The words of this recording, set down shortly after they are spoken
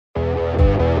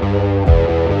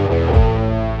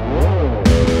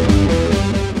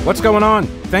What's going on?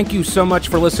 Thank you so much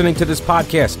for listening to this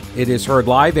podcast. It is heard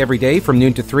live every day from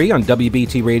noon to 3 on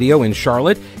WBT Radio in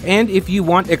Charlotte. And if you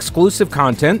want exclusive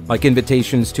content like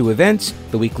invitations to events,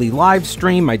 the weekly live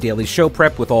stream, my daily show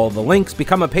prep with all the links,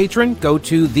 become a patron, go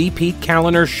to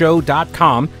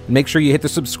thepetecalendarshow.com and make sure you hit the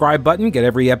subscribe button, get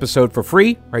every episode for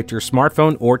free right to your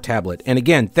smartphone or tablet. And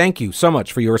again, thank you so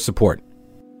much for your support.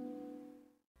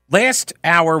 Last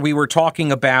hour, we were talking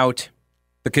about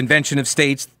the Convention of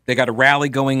States. They got a rally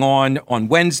going on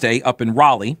Wednesday up in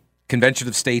Raleigh.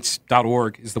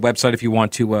 Conventionofstates.org is the website if you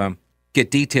want to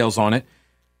get details on it.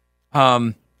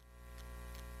 And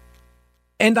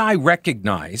I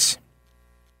recognize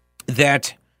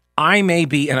that I may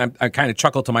be, and I kind of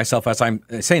chuckle to myself as I'm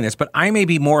saying this, but I may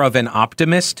be more of an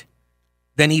optimist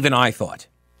than even I thought.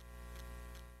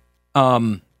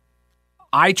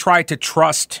 I try to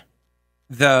trust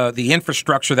the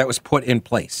infrastructure that was put in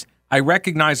place. I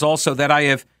recognize also that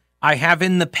I have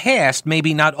in the past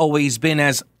maybe not always been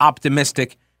as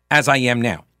optimistic as I am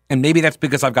now. And maybe that's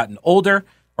because I've gotten older,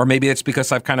 or maybe that's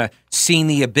because I've kind of seen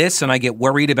the abyss and I get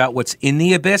worried about what's in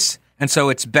the abyss. And so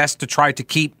it's best to try to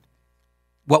keep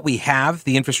what we have,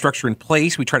 the infrastructure in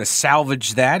place. We try to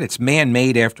salvage that. It's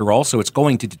man-made after all, so it's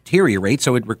going to deteriorate.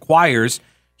 So it requires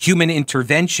human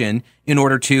intervention in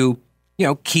order to,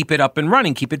 keep it up and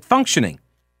running, keep it functioning.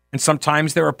 And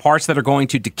sometimes there are parts that are going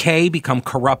to decay, become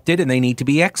corrupted, and they need to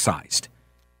be excised.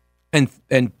 And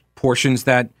portions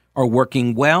that are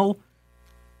working well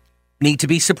need to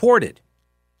be supported.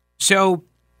 So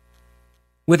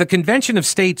with a Convention of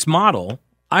States model,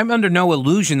 I'm under no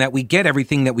illusion that we get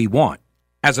everything that we want.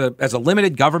 As a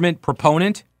limited government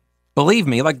proponent, believe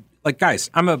me, like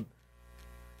guys, I'm a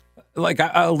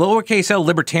lowercase L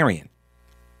libertarian.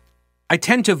 I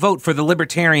tend to vote for the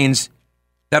libertarians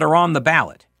that are on the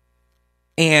ballot.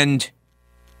 And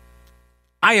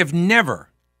I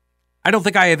don't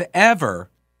think I have ever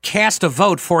cast a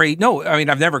vote for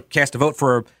I've never cast a vote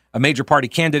for a major party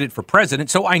candidate for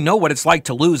president, so I know what it's like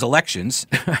to lose elections.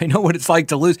 I know what it's like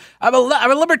to lose. I'm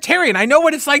a libertarian. I know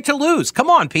what it's like to lose. Come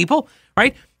on, people,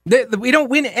 right? We don't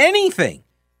win anything,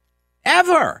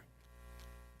 ever.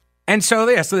 And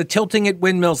so, so the tilting at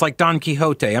windmills like Don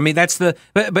Quixote.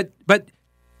 But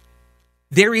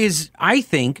there is, I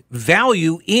think,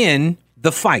 value in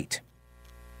the fight.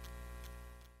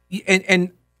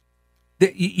 And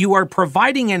you are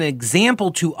providing an example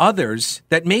to others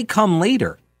that may come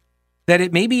later. That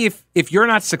it may be if you're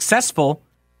not successful,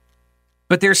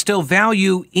 but there's still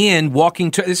value in walking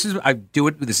to, this is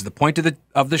the point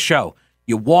of the show.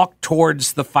 You walk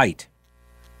towards the fight.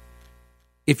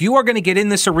 If you are going to get in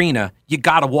this arena, you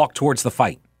got to walk towards the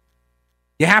fight.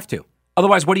 You have to.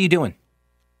 Otherwise, what are you doing?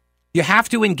 You have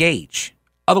to engage.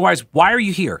 Otherwise, why are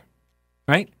you here?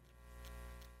 Right?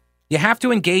 You have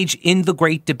to engage in the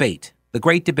great debate. The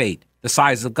great debate. The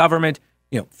size of government,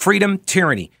 freedom,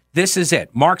 tyranny. This is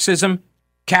it. Marxism,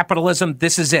 capitalism,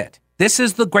 this is it. This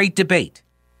is the great debate.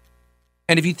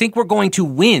 And if you think we're going to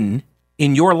win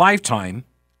in your lifetime,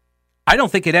 I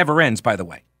don't think it ever ends, by the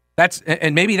way.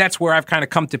 And maybe that's where I've kind of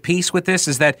come to peace with this,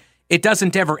 is that it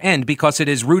doesn't ever end because it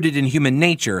is rooted in human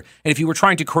nature. And if you were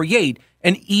trying to create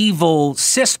an evil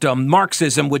system,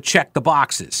 Marxism would check the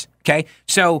boxes. Okay?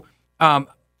 So that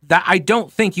I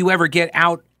don't think you ever get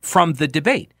out from the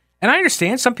debate. And I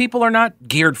understand some people are not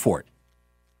geared for it.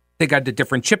 They got a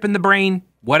different chip in the brain,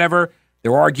 whatever.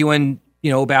 They're arguing,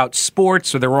 about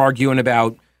sports, or they're arguing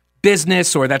about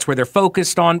business, or that's where they're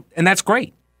focused on, and that's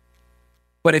great.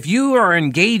 But if you are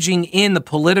engaging in the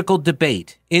political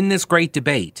debate, in this great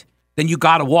debate, then you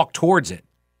got to walk towards it.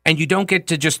 And you don't get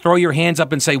to just throw your hands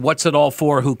up and say, what's it all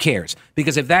for? Who cares?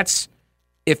 Because if that's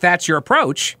your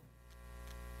approach,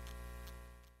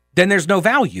 then there's no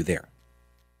value there.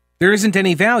 There isn't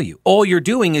any value. All you're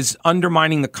doing is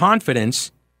undermining the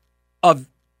confidence of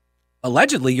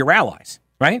allegedly your allies,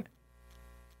 right?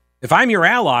 If I'm your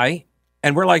ally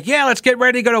and we're like, yeah, let's get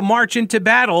ready to go to march into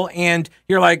battle, and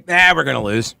you're like, we're going to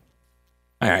lose.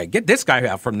 All right, get this guy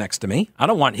out from next to me. I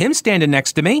don't want him standing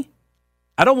next to me.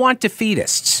 I don't want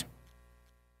defeatists,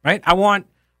 right? I want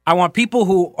people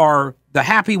who are the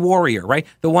happy warrior, right?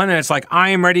 The one that's like, I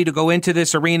am ready to go into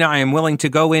this arena. I am willing to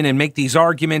go in and make these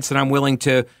arguments, and I'm willing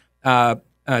to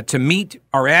meet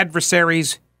our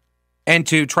adversaries and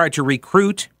to try to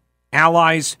recruit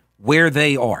allies where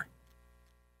they are.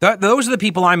 Those are the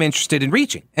people I'm interested in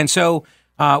reaching. And so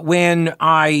when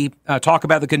I talk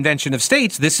about the Convention of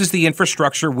States, this is the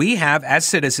infrastructure we have as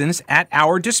citizens at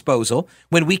our disposal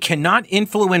when we cannot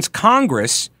influence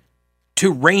Congress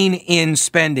to rein in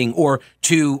spending or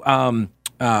to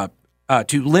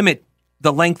limit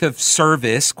the length of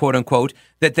service, quote unquote,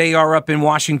 that they are up in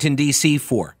Washington, D.C.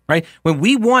 for, right? When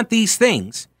we want these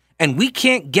things and we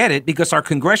can't get it because our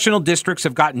congressional districts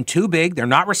have gotten too big, they're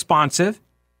not responsive,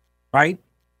 right?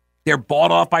 They're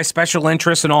bought off by special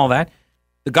interests and all that.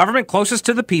 The government closest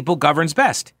to the people governs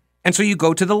best. And so you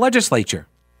go to the legislature.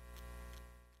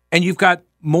 And you've got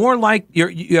more like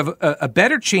you have a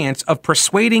better chance of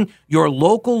persuading your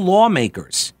local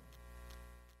lawmakers.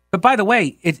 But by the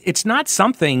way, it's not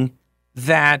something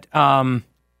that that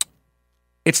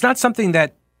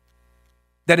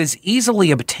is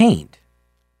easily obtained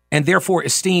and therefore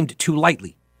esteemed too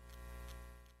lightly.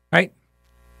 Right?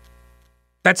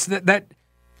 That's that.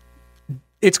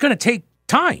 It's going to take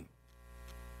time.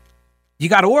 You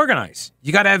got to organize.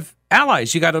 You got to have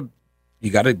allies. You got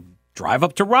to drive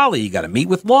up to Raleigh. You got to meet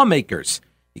with lawmakers.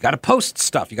 You got to post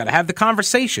stuff. You got to have the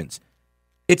conversations.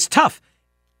 It's tough.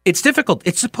 It's difficult.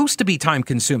 It's supposed to be time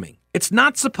consuming. It's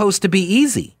not supposed to be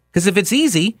easy, because if it's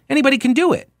easy, anybody can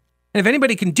do it. And if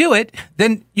anybody can do it,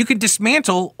 then you can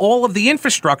dismantle all of the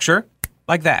infrastructure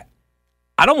like that.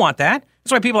 I don't want that.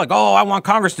 That's why people are like, oh, I want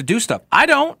Congress to do stuff. I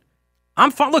don't. I'm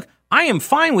fine. Look, I am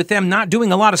fine with them not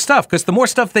doing a lot of stuff, because the more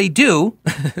stuff they do,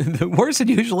 the worse it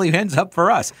usually ends up for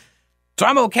us. So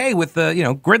I'm okay with the,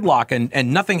 gridlock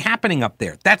and nothing happening up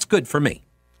there. That's good for me.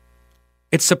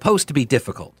 It's supposed to be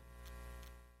difficult.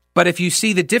 But if you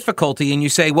see the difficulty and you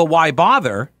say, well, why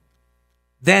bother?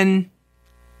 Then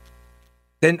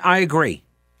I agree.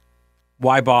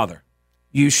 Why bother?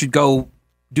 You should go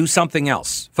do something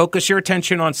else. Focus your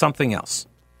attention on something else.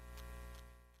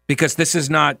 Because this is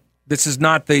not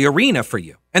the arena for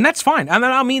you. And that's fine. I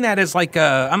don't mean that as like,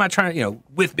 I'm not trying to,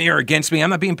 with me or against me.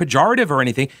 I'm not being pejorative or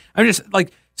anything. I'm just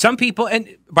like, some people,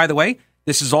 and by the way,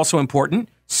 this is also important,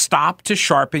 stop to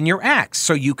sharpen your axe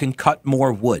so you can cut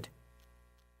more wood.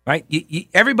 Right?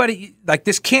 Everybody, like,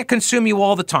 this can't consume you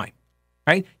all the time.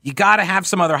 Right? You got to have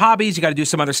some other hobbies. You got to do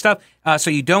some other stuff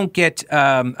so you don't get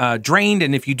drained.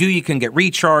 And if you do, you can get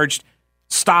recharged.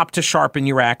 Stop to sharpen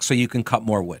your axe so you can cut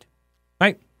more wood.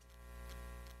 Right?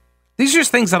 These are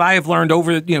just things that I have learned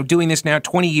over, doing this now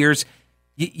 20 years.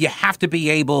 You have to be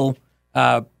able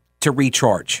to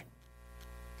recharge.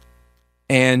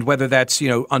 And whether that's,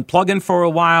 unplugging for a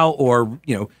while or,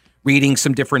 reading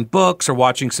some different books or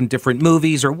watching some different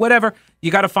movies or whatever,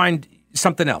 you got to find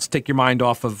something else. Take your mind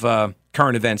off of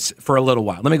current events for a little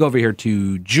while. Let me go over here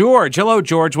to George. Hello,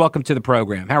 George. Welcome to the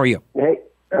program. How are you? Hey,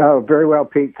 very well,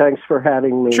 Pete. Thanks for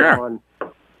having me on.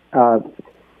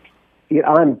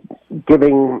 I'm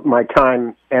giving my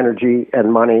time, energy,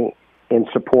 and money in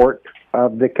support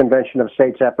of the Convention of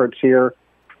States efforts here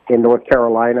in North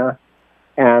Carolina.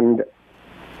 And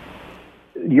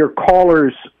your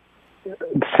caller's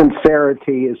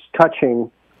sincerity is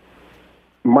touching.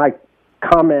 My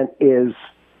comment is,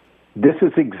 this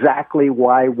is exactly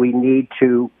why we need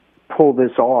to pull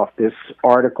this off, this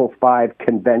Article 5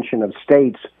 Convention of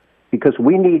States, because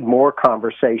we need more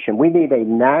conversation. We need a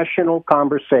national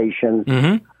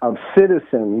conversation of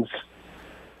citizens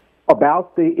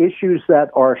about the issues that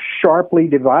are sharply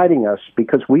dividing us,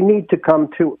 because we need to come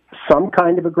to some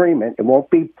kind of agreement. It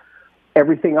won't be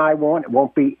everything I want. It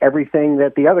won't be everything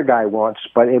that the other guy wants,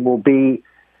 but it will be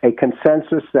a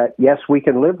consensus that, yes, we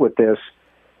can live with this.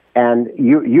 And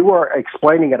you are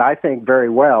explaining it, I think, very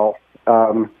well.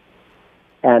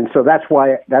 And so that's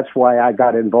why I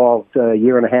got involved a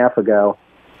year and a half ago.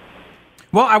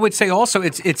 Well, I would say also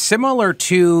it's similar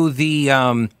to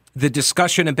the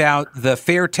discussion about the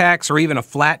fair tax or even a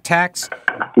flat tax.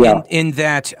 Yeah. In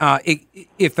that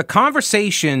if the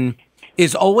conversation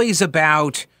is always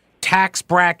about tax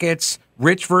brackets,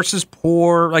 rich versus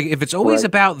poor, like if it's always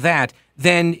about that,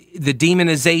 then the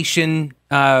demonization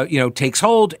takes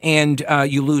hold, and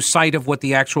you lose sight of what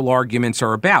the actual arguments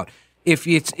are about. If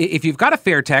you've got a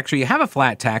fair tax or you have a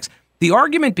flat tax, the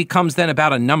argument becomes then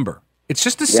about a number. It's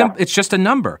just it's just a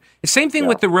number. The same thing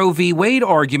with the Roe v. Wade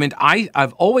argument.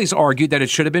 I've always argued that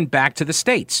it should have been back to the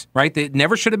states, right? That it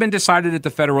never should have been decided at the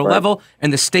federal level,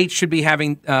 and the states should be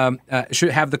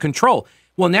should have the control.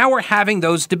 Well, now we're having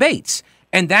those debates.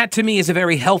 And that, to me, is a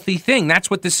very healthy thing. That's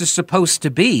what this is supposed to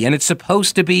be. And it's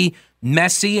supposed to be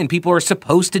messy, and people are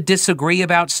supposed to disagree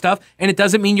about stuff. And it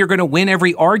doesn't mean you're going to win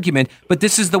every argument, but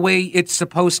this is the way it's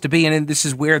supposed to be, and this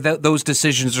is where those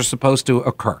decisions are supposed to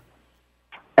occur.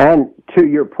 And to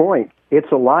your point,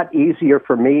 it's a lot easier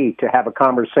for me to have a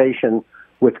conversation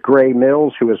with Gray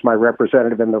Mills, who is my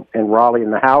representative in Raleigh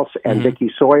in the House, and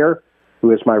Vicki Sawyer,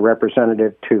 who is my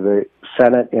representative to the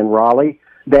Senate in Raleigh,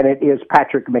 than it is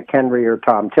Patrick McHenry or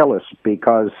Tom Tillis,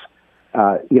 because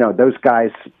those guys,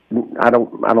 I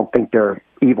don't think they're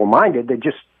evil-minded. They're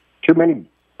just too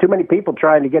many people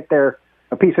trying to get their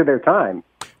a piece of their time.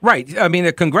 Right. I mean,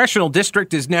 a congressional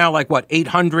district is now like, what,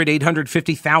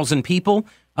 850,000 people?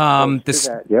 The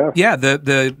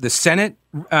Senate,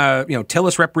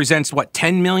 Tillis represents, what,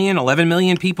 10 million, 11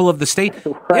 million people of the state?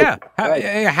 Right,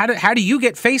 yeah. How do you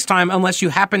get FaceTime unless you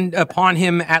happen upon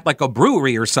him at, like, a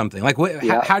brewery or something? Like,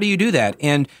 how do you do that?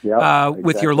 And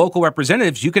with your local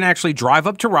representatives, you can actually drive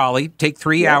up to Raleigh, take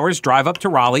 3 hours, drive up to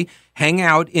Raleigh, hang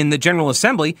out in the General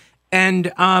Assembly,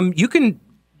 and you can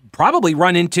probably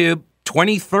run into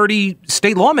 20, 30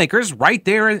 state lawmakers right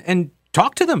there and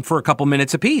talk to them for a couple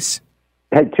minutes apiece.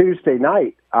 Hey, Tuesday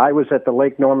night, I was at the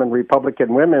Lake Norman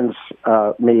Republican Women's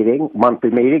monthly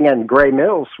meeting, and Gray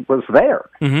Mills was there.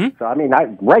 Mm-hmm. So, I mean,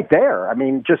 right there. I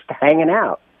mean, just hanging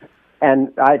out.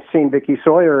 And I'd seen Vicki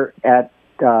Sawyer at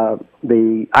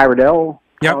the Iredell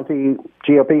County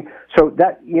GOP. So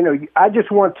that, I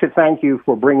just want to thank you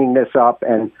for bringing this up,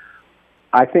 and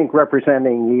I think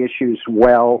representing the issues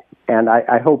well, and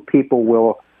I hope people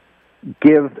will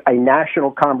give a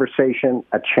national conversation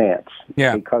a chance.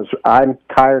 Yeah. Because I'm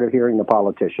tired of hearing the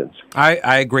politicians.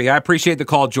 I agree. I appreciate the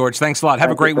call, George. Thanks a lot.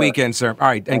 Have a great weekend, sir. All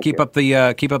right, and keep up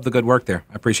the good work there.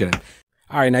 I appreciate it.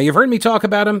 All right, now you've heard me talk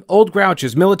about them. Old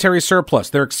Grouch's military surplus.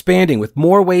 They're expanding with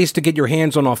more ways to get your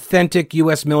hands on authentic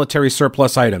U.S. military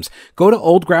surplus items. Go to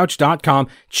oldgrouch.com.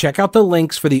 Check out the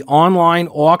links for the online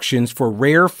auctions for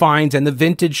rare finds and the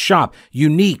vintage shop.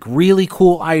 Unique, really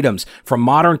cool items. From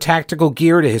modern tactical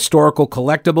gear to historical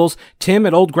collectibles, Tim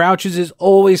at Old Grouch's is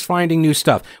always finding new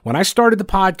stuff. When I started the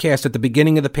podcast at the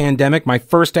beginning of the pandemic, my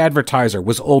first advertiser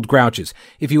was Old Grouch's.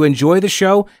 If you enjoy the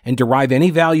show and derive any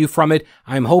value from it,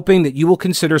 I'm hoping that you will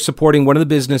consider supporting one of the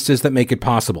businesses that make it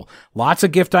possible. Lots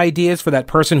of gift ideas for that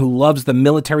person who loves the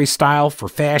military style for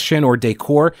fashion or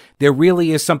decor. There really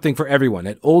is something for everyone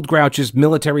at Old Grouch's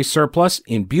Military Surplus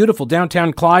in beautiful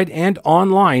downtown Clyde and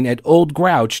online at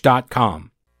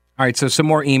oldgrouch.com. All right, so some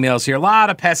more emails here. A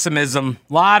lot of pessimism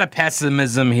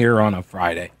here on a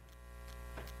Friday.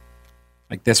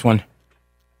 Like this one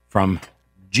from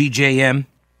GJM,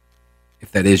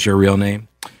 if that is your real name,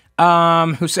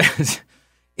 who says,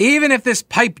 even if this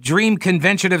pipe dream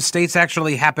convention of states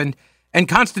actually happened and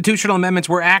constitutional amendments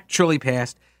were actually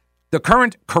passed, the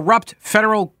current corrupt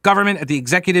federal government at the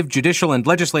executive, judicial, and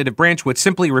legislative branch would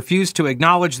simply refuse to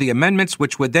acknowledge the amendments,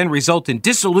 which would then result in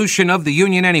dissolution of the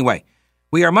union anyway.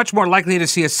 We are much more likely to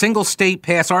see a single state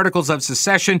pass articles of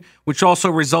secession, which also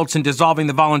results in dissolving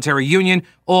the voluntary union.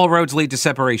 All roads lead to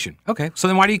separation. Okay, so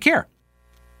then why do you care?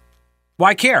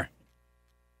 Why care?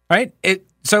 Right?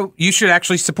 So you should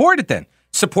actually support it then.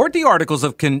 Support the articles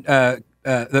of the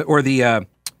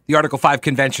Article 5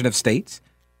 Convention of States.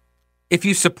 If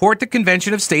you support the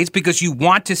Convention of States because you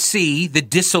want to see the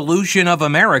dissolution of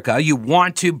America, you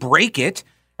want to break it,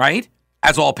 right?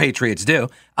 As all patriots do.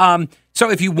 So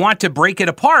if you want to break it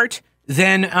apart,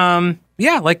 then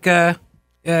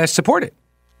support it.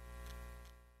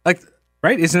 Like,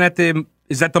 right? Is that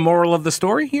the moral of the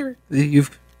story here?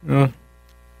 I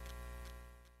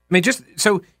mean, just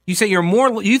so you say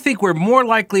you think we're more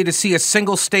likely to see a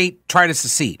single state try to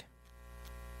secede.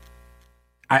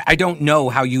 I don't know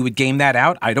how you would game that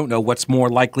out. I don't know what's more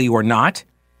likely or not.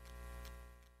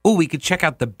 Oh, we could check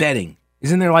out the betting.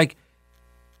 Isn't there like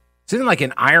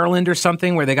in Ireland or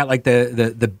something where they got like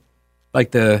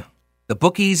the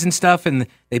bookies and stuff, and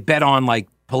they bet on like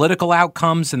political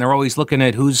outcomes, and they're always looking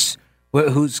at who's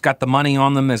got the money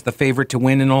on them as the favorite to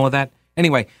win and all of that.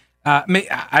 Anyway.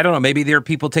 I don't know. Maybe there are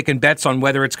people taking bets on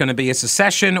whether it's going to be a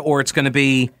secession or it's going to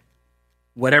be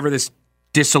whatever this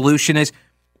dissolution is.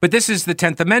 But this is the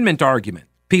 10th Amendment argument.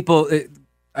 People,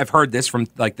 I've heard this from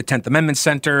like the 10th Amendment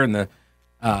Center and the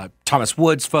Thomas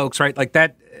Woods folks, right? Like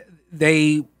that,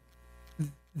 they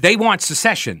want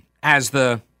secession as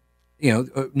the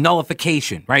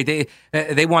nullification, right?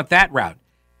 They want that route.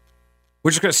 We're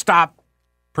just going to stop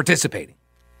participating.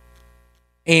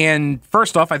 And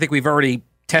first off, I think we've already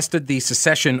tested the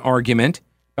secession argument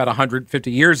about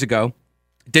 150 years ago.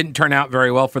 It didn't turn out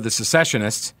very well for the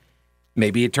secessionists.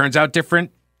 Maybe it turns out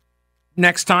different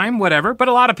next time, whatever. But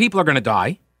a lot of people are going to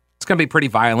die. It's going to be pretty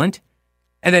violent.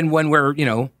 And then when we're,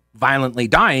 violently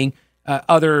dying,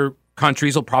 other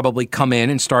countries will probably come in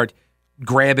and start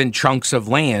grabbing chunks of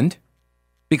land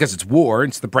because it's war.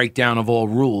 It's the breakdown of all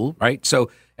rule, right? So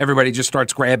everybody just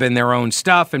starts grabbing their own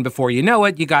stuff. And before you know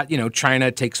it, you got,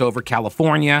 China takes over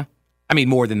California. I mean,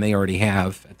 more than they already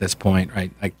have at this point,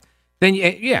 right? Like, then,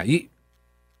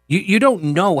 you don't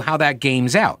know how that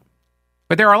game's out.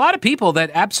 But there are a lot of people that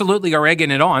absolutely are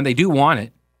egging it on. They do want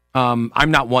it.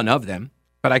 I'm not one of them,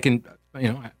 but I can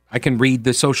read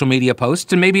the social media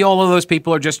posts, and maybe all of those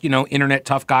people are just, internet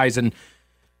tough guys and,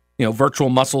 virtual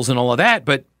muscles and all of that.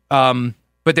 But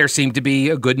But there seem to be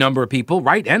a good number of people,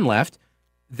 right and left,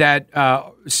 that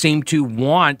seem to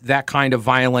want that kind of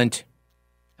violent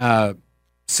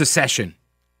secession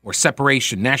or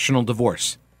separation, national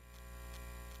divorce.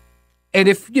 And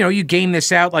if, you game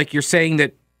this out like you're saying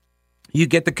that you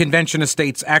get the Convention of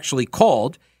States actually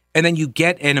called, and then you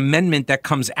get an amendment that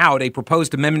comes out, a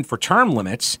proposed amendment for term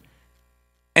limits,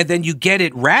 and then you get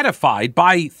it ratified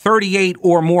by 38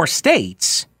 or more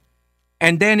states.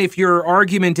 And then if your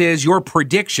argument is your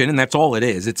prediction, and that's all it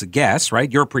is, it's a guess,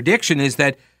 right? Your prediction is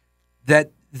that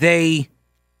they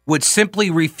would simply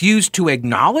refuse to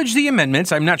acknowledge the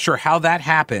amendments. I'm not sure how that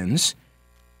happens.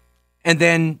 And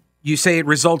then you say it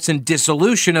results in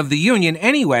dissolution of the union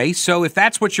anyway. So if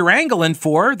that's what you're angling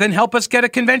for, then help us get a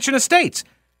convention of states.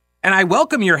 And I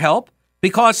welcome your help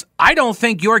because I don't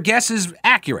think your guess is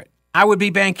accurate. I would be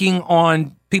banking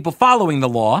on people following the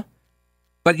law,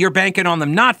 but you're banking on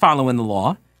them not following the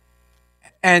law.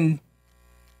 And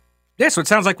yeah, so it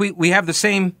sounds like we have the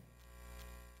same,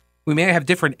 we may have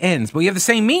different ends, but we have the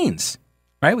same means,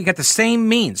 right? We got the same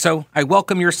means. So I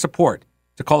welcome your support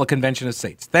to call a convention of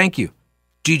states. Thank you,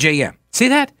 GJM. See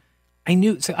that? I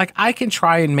knew, so like I can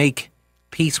try and make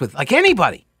peace with like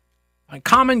anybody, like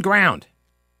common ground.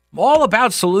 I'm all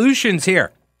about solutions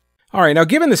here. All right, now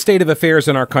given the state of affairs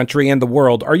in our country and the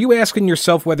world, are you asking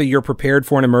yourself whether you're prepared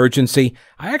for an emergency?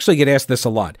 I actually get asked this a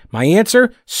lot. My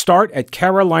answer? Start at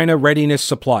Carolina Readiness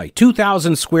Supply.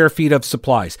 2,000 square feet of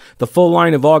supplies. The full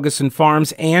line of Augustin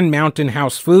Farms and Mountain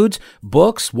House foods,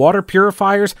 books, water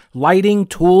purifiers, lighting,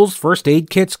 tools, first aid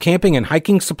kits, camping and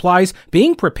hiking supplies.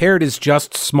 Being prepared is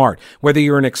just smart. Whether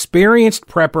you're an experienced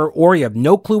prepper or you have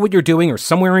no clue what you're doing or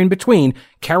somewhere in between,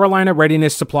 Carolina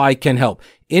Readiness Supply can help.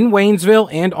 In Waynesville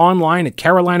and online at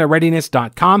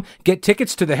carolinareadiness.com. Get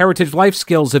tickets to the Heritage Life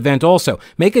Skills event also.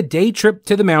 Make a day trip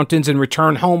to the mountains and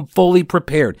return home fully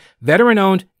prepared.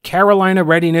 Veteran-owned Carolina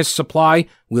Readiness Supply.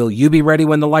 Will you be ready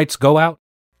when the lights go out?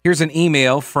 Here's an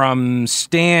email from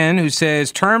Stan who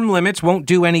says, term limits won't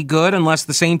do any good unless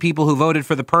the same people who voted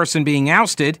for the person being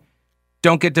ousted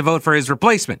don't get to vote for his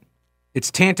replacement. It's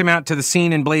tantamount to the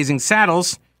scene in Blazing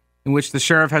Saddles in which the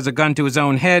sheriff has a gun to his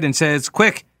own head and says,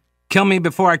 quick, kill me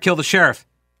before I kill the sheriff.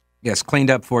 Yes,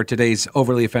 cleaned up for today's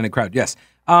overly offended crowd. Yes.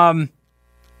 Well,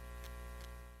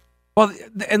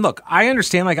 and look, I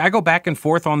understand, like, I go back and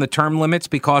forth on the term limits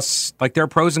because, like, there are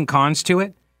pros and cons to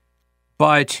it.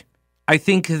 But I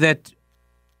think that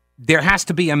there has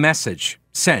to be a message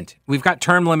sent. We've got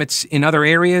term limits in other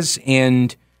areas,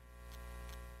 and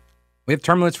we have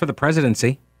term limits for the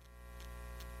presidency.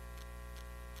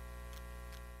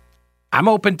 I'm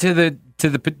open to the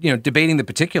debating the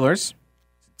particulars.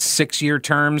 6-year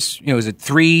terms, is it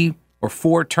 3 or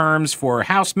 4 terms for a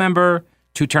House member,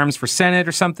 2 terms for Senate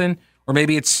or something? Or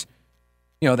maybe it's,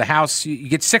 the House, you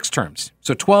get 6 terms.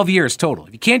 So 12 years total.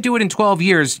 If you can't do it in 12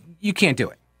 years, you can't do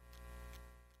it.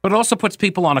 But it also puts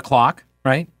people on a clock,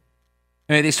 right?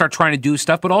 And they start trying to do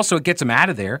stuff, but also it gets them out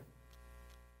of there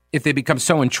if they become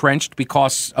so entrenched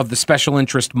because of the special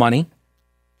interest money.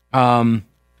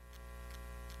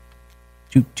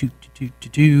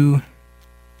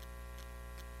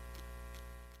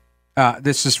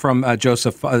 This is from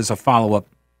Joseph. This is a follow-up.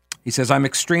 He says, I'm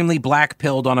extremely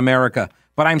black-pilled on America,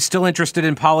 but I'm still interested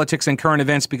in politics and current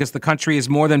events because the country is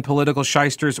more than political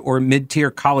shysters or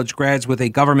mid-tier college grads with a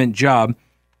government job.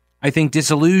 I think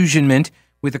disillusionment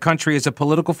with the country is a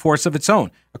political force of its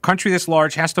own. A country this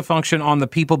large has to function on the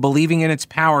people believing in its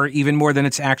power even more than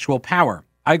its actual power.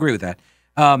 I agree with that.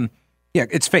 Yeah,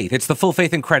 it's faith. It's the full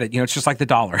faith and credit. It's just like the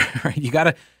dollar, right? You got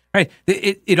to, right?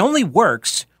 It only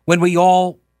works when we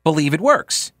all believe it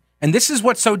works. And this is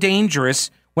what's so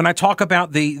dangerous when I talk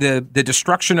about the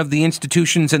destruction of the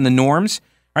institutions and the norms,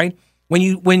 right?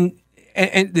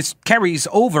 And this carries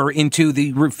over into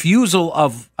the refusal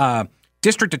of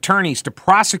district attorneys to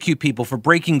prosecute people for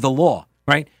breaking the law,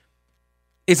 right?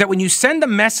 Is that when you send a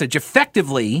message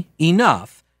effectively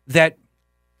enough that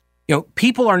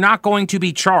people are not going to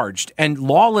be charged and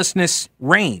lawlessness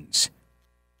reigns,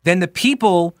 then the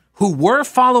people who were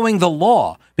following the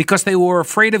law because they were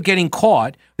afraid of getting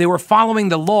caught, they were following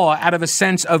the law out of a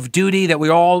sense of duty that we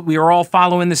were all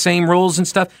following the same rules and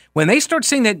stuff. When they start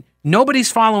seeing that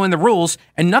nobody's following the rules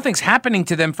and nothing's happening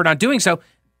to them for not doing so,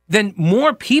 then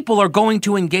more people are going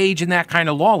to engage in that kind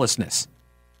of lawlessness.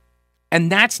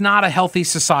 And that's not a healthy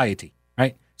society,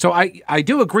 right? So I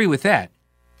do agree with that.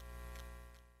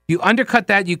 You undercut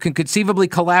that, you can conceivably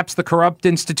collapse the corrupt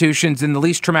institutions in the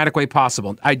least traumatic way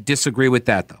possible. I disagree with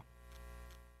that, though.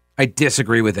 I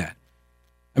disagree with that.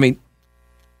 I mean,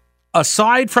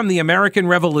 aside from the American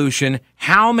Revolution,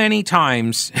 how many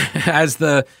times has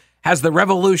the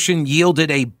revolution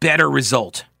yielded a better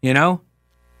result,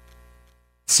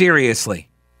 Seriously.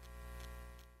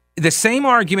 The same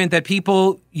argument that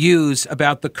people use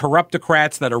about the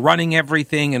corruptocrats that are running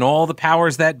everything and all the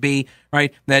powers that be,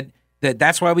 right?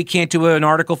 That's why we can't do an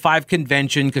Article 5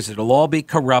 convention because it'll all be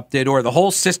corrupted or the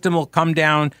whole system will come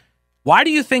down. Why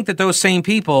do you think that those same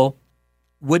people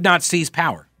would not seize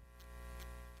power?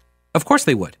 Of course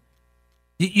they would.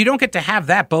 You don't get to have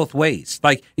that both ways.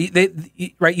 Like,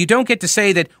 right? You don't get to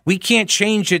say that we can't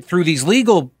change it through these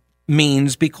legal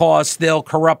means because they'll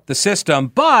corrupt the system.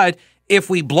 But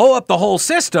if we blow up the whole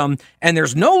system and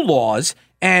there's no laws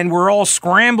and we're all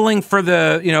scrambling for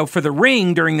the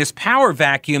ring during this power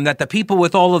vacuum, that the people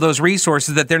with all of those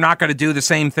resources, that they're not going to do the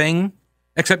same thing,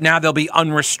 except now they'll be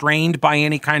unrestrained by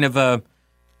any kind of a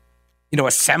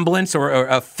semblance or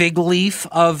a fig leaf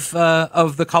of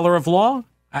the color of law.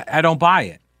 I don't buy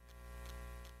it.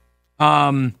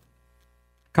 A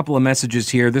couple of messages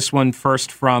here. This one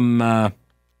first from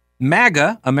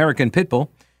MAGA, American Pitbull,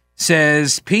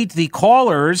 says, Pete, the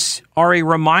callers are a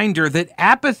reminder that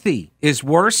apathy is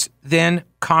worse than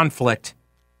conflict.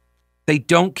 They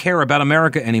don't care about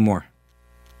America anymore.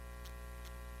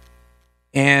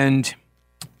 And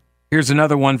here's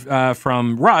another one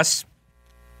from Russ,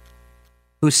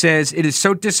 who says, it is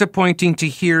so disappointing to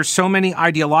hear so many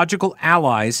ideological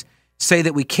allies say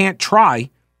that we can't try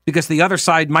because the other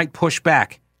side might push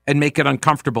back and make it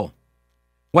uncomfortable.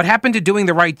 What happened to doing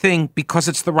the right thing because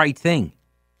it's the right thing?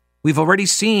 We've already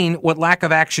seen what lack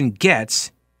of action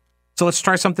gets, so let's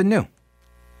try something new.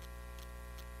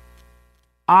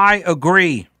 I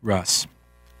agree, Russ.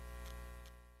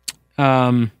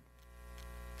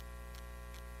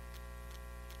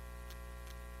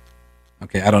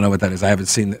 Okay, I don't know what that is. I haven't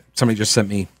seen that. Somebody just sent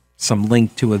me some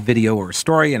link to a video or a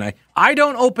story, and I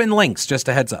don't open links, just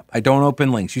a heads up. I don't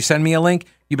open links. You send me a link,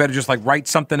 you better just write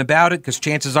something about it, because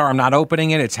chances are I'm not opening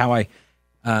it. It's how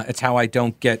I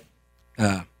don't get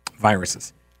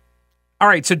viruses. All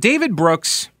right, so David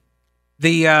Brooks,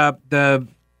 the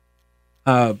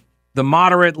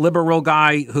moderate liberal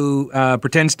guy who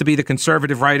pretends to be the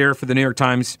conservative writer for the New York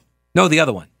Times. No, the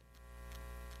other one.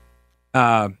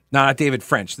 No, not David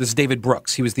French. This is David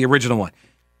Brooks. He was the original one.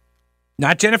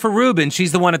 Not Jennifer Rubin.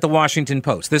 She's the one at the Washington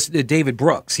Post. This David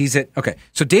Brooks.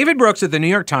 So David Brooks at the New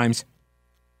York Times,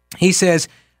 he says,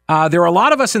 there are a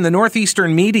lot of us in the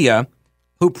Northeastern media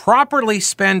who properly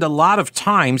spend a lot of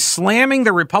time slamming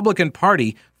the Republican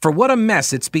Party for what a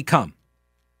mess it's become.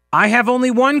 I have only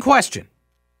one question.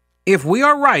 If we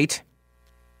are right,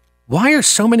 why are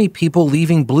so many people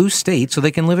leaving blue states so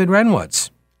they can live in red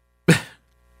ones?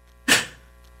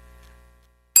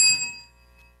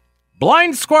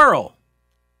 Blind squirrel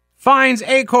finds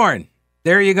acorn.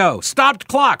 There you go. Stopped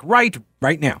clock right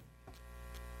now.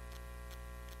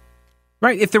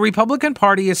 Right. If the Republican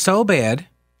Party is so bad,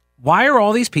 why are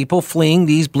all these people fleeing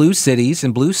these blue cities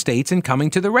and blue states and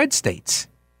coming to the red states?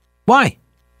 Why?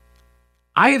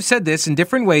 I have said this in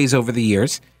different ways over the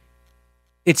years.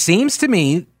 It seems to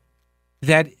me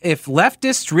that if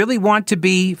leftists really want to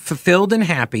be fulfilled and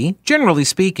happy, generally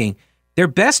speaking, their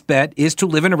best bet is to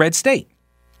live in a red state.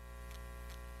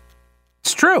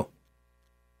 It's true.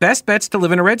 Best bet's to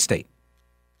live in a red state.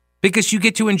 Because you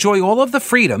get to enjoy all of the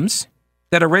freedoms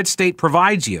that a red state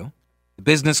provides you. The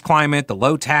business climate, the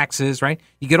low taxes, right?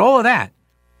 You get all of that.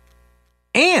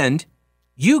 And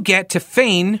you get to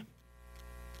feign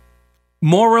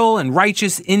moral and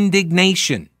righteous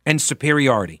indignation and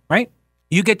superiority, right?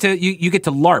 You get to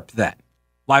LARP that.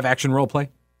 Live action role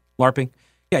play? LARPing?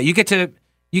 Yeah, you get to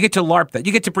LARP that.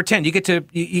 You get to pretend. You get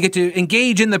to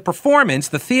engage in the performance,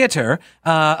 the theater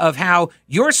of how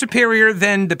you're superior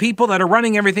than the people that are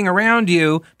running everything around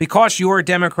you because you're a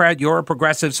Democrat, you're a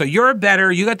progressive, so you're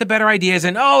better, you got the better ideas,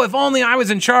 and if only I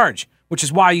was in charge, which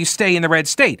is why you stay in the red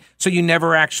state. So you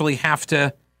never actually have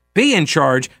to be in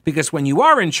charge, because when you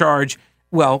are in charge,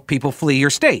 well, people flee your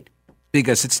state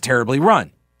because it's terribly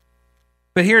run.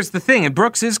 But here's the thing, and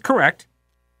Brooks is correct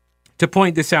to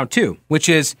point this out too, which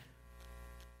is,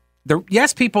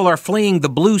 yes, people are fleeing the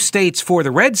blue states for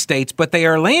the red states, but they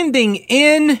are landing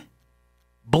in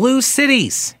blue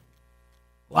cities.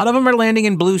 A lot of them are landing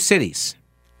in blue cities.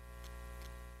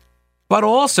 But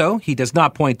also, he does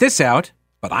not point this out,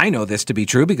 but I know this to be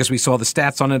true because we saw the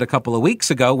stats on it a couple of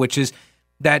weeks ago, which is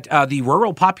that the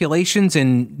rural populations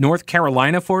in North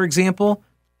Carolina, for example,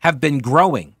 have been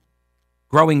growing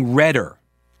redder,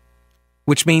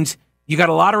 which means you got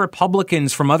a lot of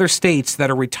Republicans from other states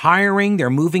that are retiring. They're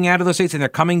moving out of those states and they're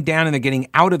coming down and they're getting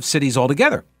out of cities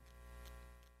altogether.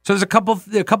 So there's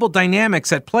a couple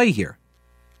dynamics at play here.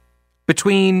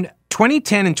 Between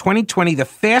 2010 and 2020, the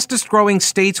fastest growing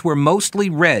states were mostly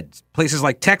red. Places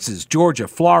like Texas, Georgia,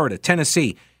 Florida,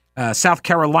 Tennessee, South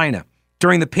Carolina.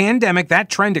 During the pandemic, that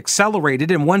trend accelerated,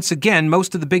 and once again,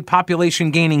 most of the big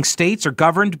population-gaining states are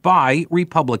governed by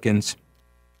Republicans.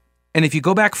 And if you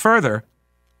go back further,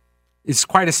 it's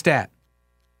quite a stat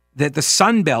that the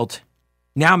Sun Belt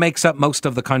now makes up most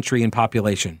of the country in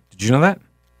population. Did you know that?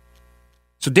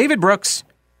 So David Brooks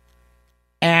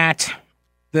at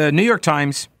the New York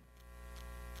Times,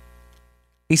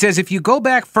 he says, if you go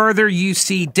back further, you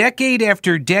see decade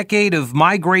after decade of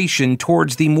migration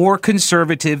towards the more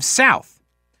conservative South.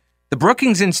 The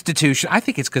Brookings Institution, I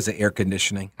think it's because of air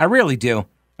conditioning. I really do.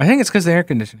 I think it's because of air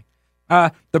conditioning.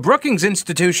 The Brookings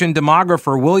Institution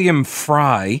demographer William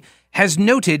Fry has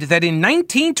noted that in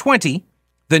 1920,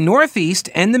 the Northeast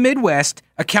and the Midwest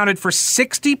accounted for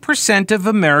 60% of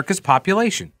America's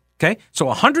population. Okay, so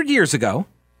 100 years ago,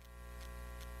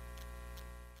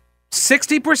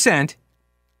 60%,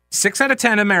 6 out of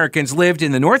 10 Americans lived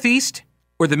in the Northeast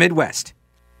or the Midwest.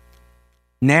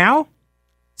 Now,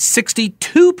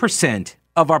 62%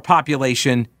 of our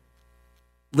population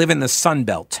live in the Sun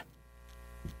Belt.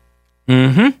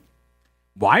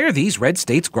 Why are these red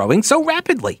states growing so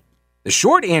rapidly? The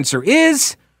short answer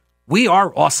is, we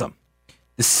are awesome.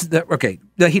 Okay,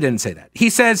 he didn't say that. He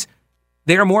says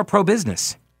they are more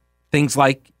pro-business. Things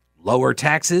like lower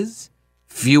taxes,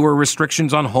 fewer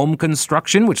restrictions on home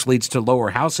construction, which leads to lower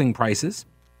housing prices.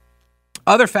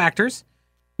 Other factors,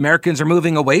 Americans are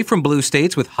moving away from blue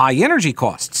states with high energy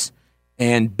costs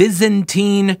and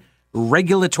Byzantine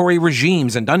regulatory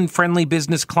regimes and unfriendly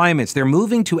business climates. They're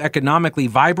moving to economically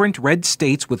vibrant red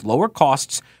states with lower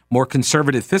costs, more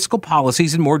conservative fiscal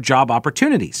policies, and more job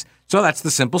opportunities. So that's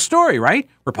the simple story, right?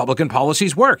 Republican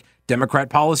policies work. Democrat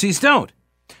policies don't.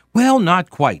 Well, not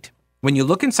quite. When you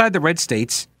look inside the red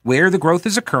states where the growth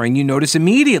is occurring, you notice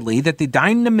immediately that the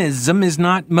dynamism is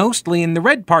not mostly in the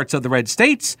red parts of the red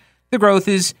states. The growth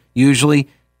is usually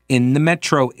in the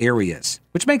metro areas,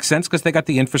 which makes sense because they got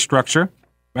the infrastructure,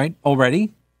 right,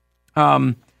 already.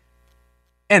 And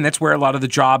that's where a lot of the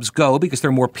jobs go because there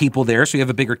are more people there, so you have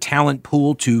a bigger talent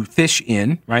pool to fish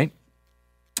in, right?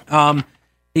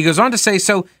 He goes on to say,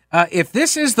 so if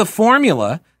this is the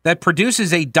formula that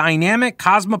produces a dynamic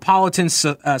cosmopolitan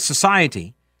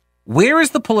society, where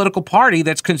is the political party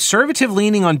that's conservative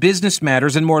leaning on business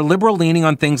matters and more liberal leaning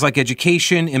on things like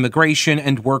education, immigration,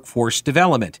 and workforce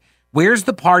development? Where's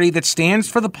the party that stands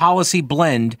for the policy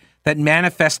blend that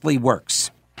manifestly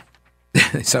works?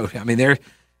 So, I mean,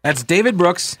 that's David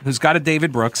Brooks, who's got a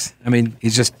David Brooks. I mean,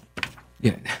 he's just,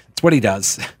 it's what he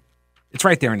does. It's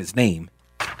right there in his name.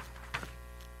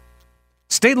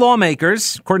 State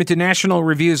lawmakers, according to National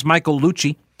Review's Michael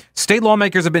Lucci, state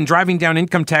lawmakers have been driving down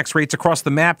income tax rates across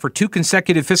the map for 2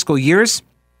 consecutive fiscal years,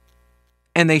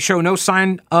 and they show no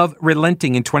sign of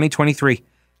relenting in 2023.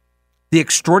 The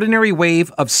extraordinary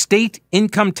wave of state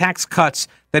income tax cuts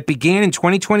that began in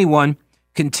 2021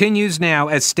 continues now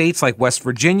as states like West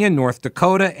Virginia, North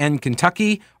Dakota, and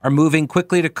Kentucky are moving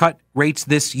quickly to cut rates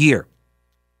this year,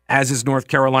 as is North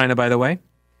Carolina, by the way.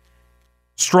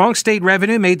 Strong state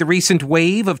revenue made the recent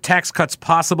wave of tax cuts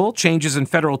possible. Changes in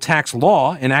federal tax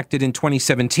law enacted in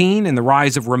 2017 and the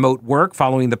rise of remote work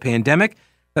following the pandemic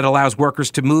that allows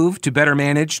workers to move to better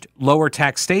managed, lower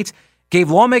tax states gave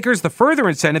lawmakers the further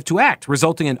incentive to act,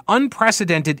 resulting in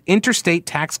unprecedented interstate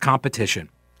tax competition.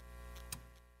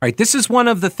 All right, this is one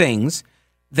of the things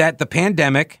that the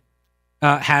pandemic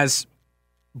has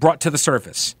brought to the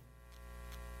surface.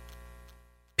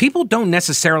 People don't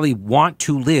necessarily want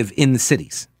to live in the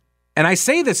cities. And I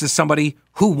say this as somebody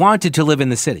who wanted to live in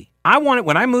the city.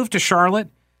 When I moved to Charlotte,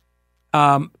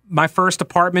 my first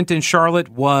apartment in Charlotte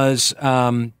was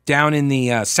down in the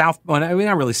not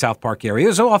really South Park area. It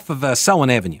was off of Selwyn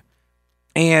Avenue.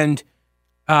 And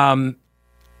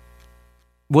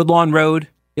Woodlawn Road,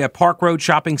 Park Road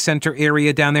Shopping Center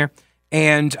area down there.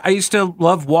 And I used to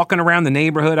love walking around the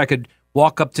neighborhood. I could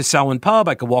walk up to Selwyn Pub.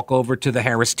 I could walk over to the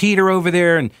Harris Teeter over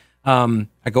there, and I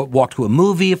walk to a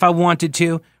movie if I wanted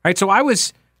to. Right, so I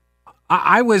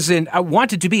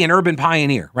wanted to be an urban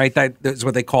pioneer. Right, that's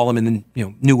what they call them in the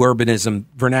new urbanism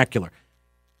vernacular.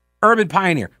 Urban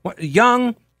pioneer,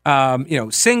 young,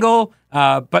 single,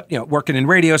 but working in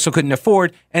radio, so couldn't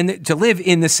afford and to live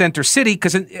in the center city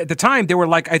because at the time there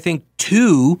were I think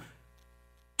two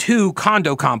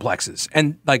condo complexes,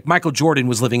 and Michael Jordan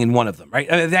was living in one of them, right?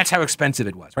 That's how expensive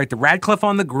it was, right? The Radcliffe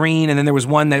on the Green, and then there was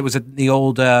one that was at the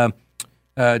old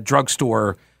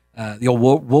drugstore, the old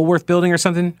Woolworth building or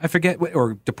something, I forget,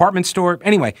 or department store.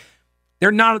 Anyway,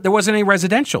 there wasn't any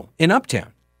residential in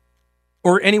Uptown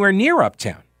or anywhere near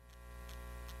Uptown.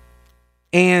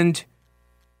 And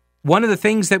one of the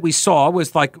things that we saw was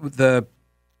the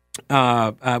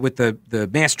with the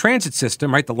mass transit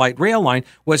system, right, the light rail line,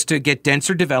 was to get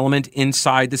denser development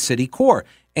inside the city core.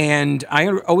 And I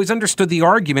always understood the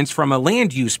arguments from a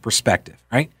land use perspective,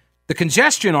 right? The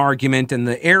congestion argument and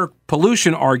the air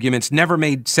pollution arguments never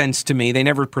made sense to me. They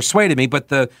never persuaded me, but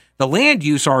the land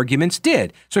use arguments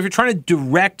did. So if you're trying to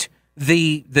direct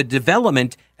the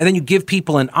development and then you give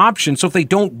people an option, so if they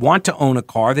don't want to own a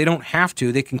car, they don't have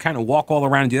to, they can kind of walk all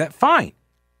around and do that, fine.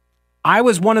 I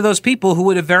was one of those people who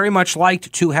would have very much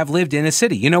liked to have lived in a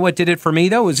city. You know what did it for me,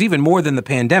 though? It was even more than the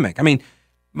pandemic. I mean,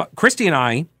 Christy and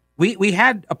I, we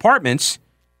had apartments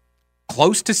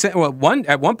close to,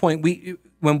 at one point,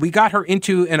 when we got her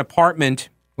into an apartment,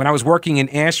 when I was working in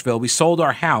Asheville, we sold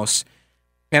our house,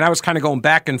 and I was kind of going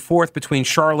back and forth between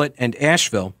Charlotte and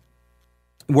Asheville,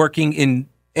 working in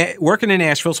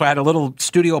Asheville, so I had a little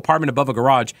studio apartment above a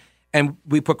garage, and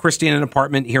we put Christy in an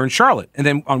apartment here in Charlotte. And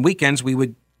then on weekends, we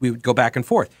would go back and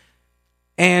forth.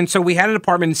 And so we had an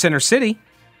apartment in Center City,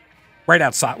 right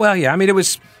outside. Well, yeah, I mean, it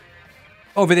was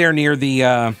over there near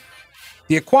the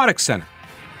Aquatic Center,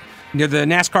 near the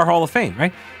NASCAR Hall of Fame,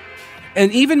 right?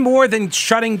 And even more than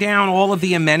shutting down all of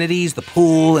the amenities, the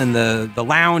pool and the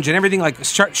lounge and everything, like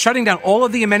shutting down all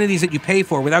of the amenities that you pay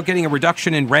for without getting a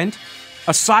reduction in rent,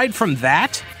 aside from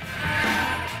that,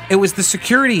 it was the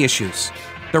security issues,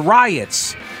 the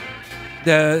riots,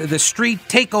 the street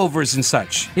takeovers and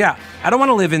such. Yeah, I don't want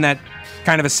to live in that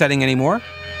kind of a setting anymore.